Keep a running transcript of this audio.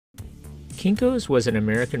Kinkos was an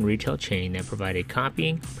American retail chain that provided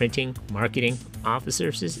copying, printing, marketing, office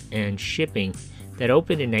services, and shipping that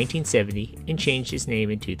opened in 1970 and changed its name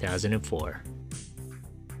in 2004.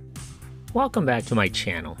 Welcome back to my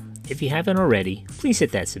channel. If you haven't already, please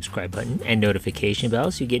hit that subscribe button and notification bell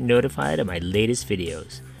so you get notified of my latest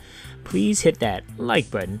videos. Please hit that like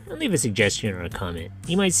button and leave a suggestion or a comment.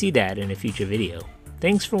 You might see that in a future video.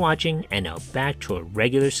 Thanks for watching, and now back to a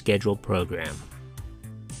regular scheduled program.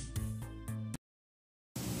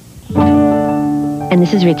 And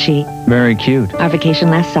this is Richie. Very cute. Our vacation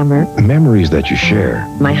last summer. Memories that you share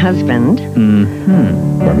My husband.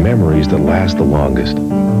 are memories that last the longest.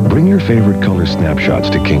 Bring your favorite color snapshots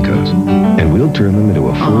to Kinkos, and we'll turn them into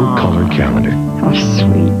a full color calendar. Oh,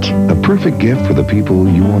 sweet. A perfect gift for the people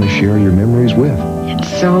you want to share your memories with. It's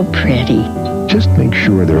so pretty. Just make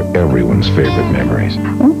sure they're everyone's favorite memories.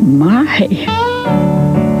 Oh, my.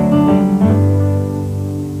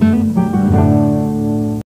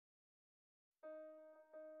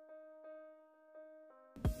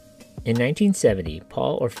 In 1970,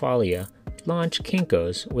 Paul Orfalea launched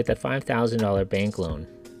Kinkos with a $5,000 bank loan.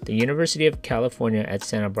 The University of California at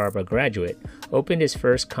Santa Barbara graduate opened his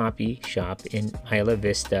first copy shop in Isla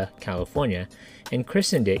Vista, California, and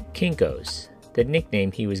christened it Kinkos, the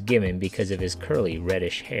nickname he was given because of his curly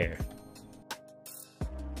reddish hair.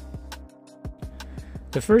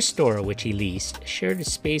 The first store which he leased shared a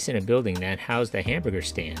space in a building that housed a hamburger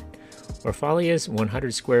stand. Orfalea's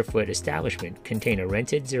 100 square foot establishment contained a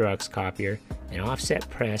rented Xerox copier, an offset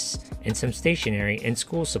press, and some stationery and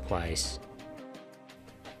school supplies.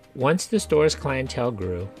 Once the store's clientele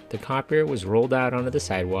grew, the copier was rolled out onto the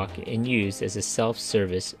sidewalk and used as a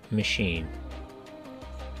self-service machine.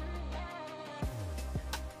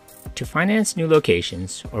 To finance new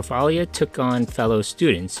locations, Orfalea took on fellow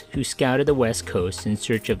students who scouted the West Coast in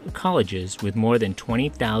search of colleges with more than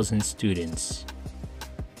 20,000 students.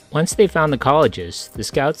 Once they found the colleges, the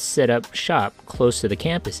scouts set up shop close to the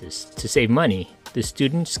campuses. To save money, the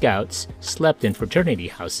student scouts slept in fraternity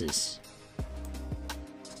houses.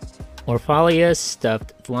 Orfalea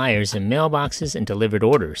stuffed flyers in mailboxes and delivered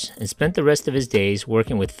orders, and spent the rest of his days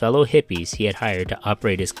working with fellow hippies he had hired to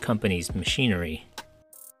operate his company's machinery.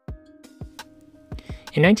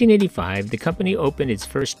 In 1985, the company opened its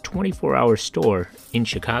first 24-hour store in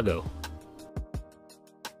Chicago.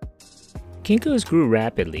 Kinkos grew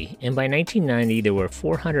rapidly, and by 1990 there were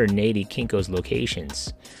 480 Kinkos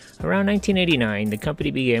locations. Around 1989, the company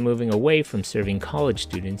began moving away from serving college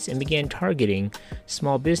students and began targeting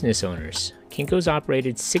small business owners. Kinkos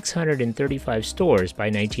operated 635 stores by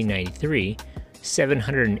 1993,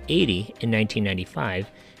 780 in 1995,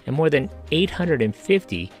 and more than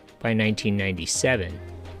 850 by 1997.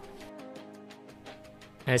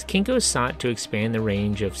 As Kinkos sought to expand the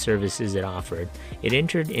range of services it offered, it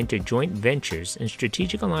entered into joint ventures and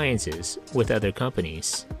strategic alliances with other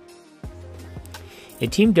companies.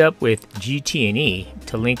 It teamed up with GT&E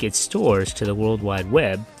to link its stores to the World Wide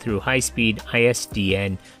Web through high-speed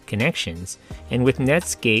ISDN connections, and with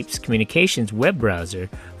Netscape's communications web browser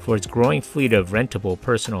for its growing fleet of rentable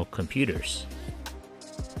personal computers.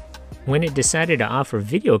 When it decided to offer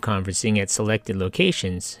video conferencing at selected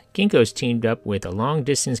locations, Kinkos teamed up with a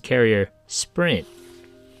long-distance carrier, Sprint.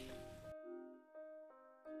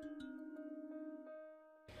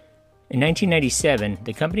 In 1997,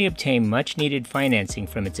 the company obtained much-needed financing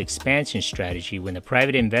from its expansion strategy when the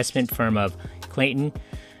private investment firm of Clayton,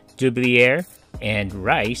 Dubilier, and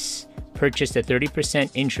Rice purchased a 30%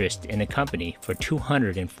 interest in the company for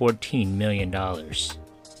 $214 million.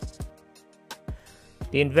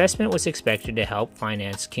 The investment was expected to help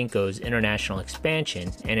finance Kinko's international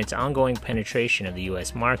expansion and its ongoing penetration of the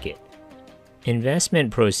U.S. market.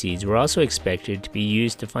 Investment proceeds were also expected to be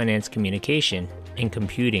used to finance communication and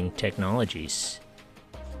computing technologies.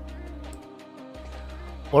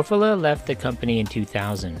 Orfalea left the company in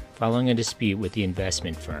 2000 following a dispute with the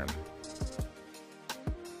investment firm.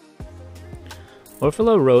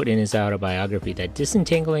 Orfalea wrote in his autobiography that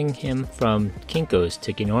disentangling him from Kinkos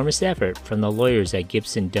took enormous effort from the lawyers at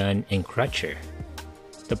Gibson, Dunn and Crutcher.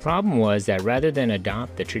 The problem was that rather than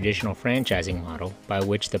adopt the traditional franchising model by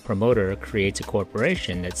which the promoter creates a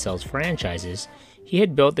corporation that sells franchises, he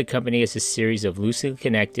had built the company as a series of loosely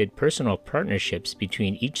connected personal partnerships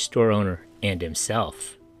between each store owner and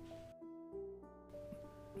himself.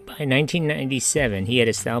 By 1997, he had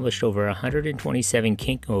established over 127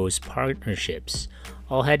 Kinkos partnerships.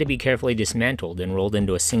 All had to be carefully dismantled and rolled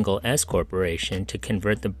into a single S corporation to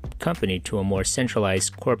convert the company to a more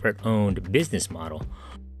centralized corporate-owned business model.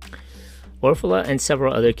 Orfila and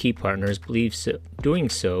several other key partners believed doing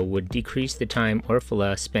so would decrease the time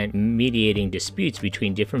Orfila spent mediating disputes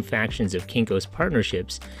between different factions of Kinko's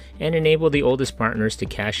partnerships and enable the oldest partners to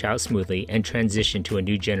cash out smoothly and transition to a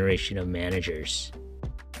new generation of managers.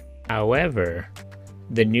 However,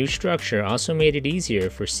 the new structure also made it easier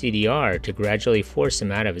for CDR to gradually force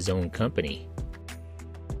him out of his own company.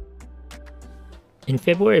 In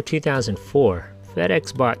February of 2004,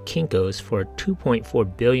 FedEx bought Kinkos for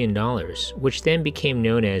 $2.4 billion, which then became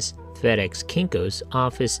known as FedEx Kinko's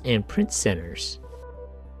office and print centers.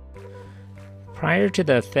 Prior to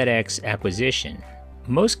the FedEx acquisition,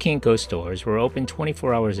 most Kinko stores were open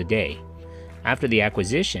 24 hours a day. After the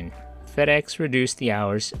acquisition, FedEx reduced the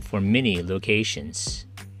hours for many locations.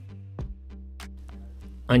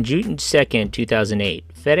 On June 2, 2008,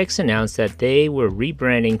 FedEx announced that they were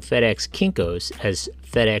rebranding FedEx Kinkos as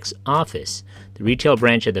FedEx Office, the retail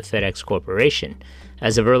branch of the FedEx Corporation.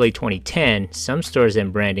 As of early 2010, some stores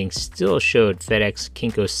and branding still showed FedEx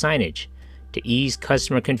Kinko signage. To ease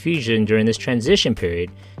customer confusion during this transition period,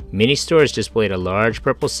 many stores displayed a large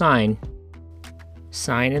purple sign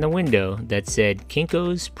in the window that said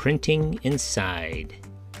Kinkos Printing Inside.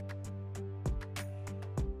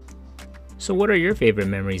 So what are your favorite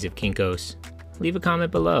memories of Kinkos? Leave a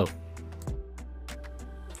comment below.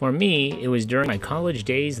 For me, it was during my college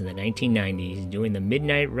days in the 1990s, doing the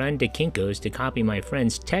midnight run to Kinkos to copy my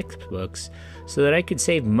friends' textbooks so that I could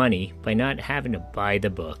save money by not having to buy the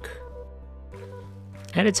book.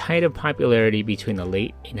 At its height of popularity between the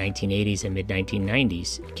late 1980s and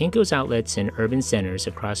mid-1990s, Kinkos outlets in urban centers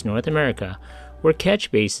across North America were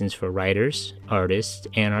catch basins for writers, artists,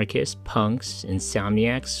 anarchists, punks,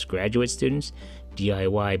 insomniacs, graduate students,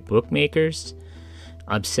 DIY bookmakers,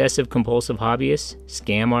 obsessive-compulsive hobbyists,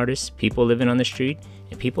 scam artists, people living on the street,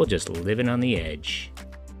 and people just living on the edge.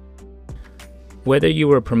 Whether you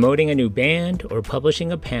were promoting a new band or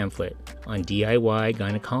publishing a pamphlet on DIY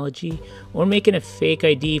gynecology or making a fake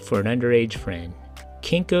ID for an underage friend,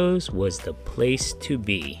 Kinkos was the place to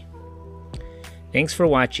be. Thanks for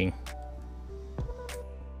watching.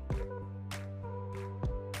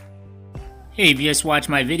 Hey, if you just watched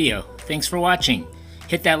my video, thanks for watching.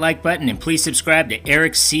 Hit that like button and please subscribe to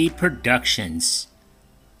Eric C. Productions.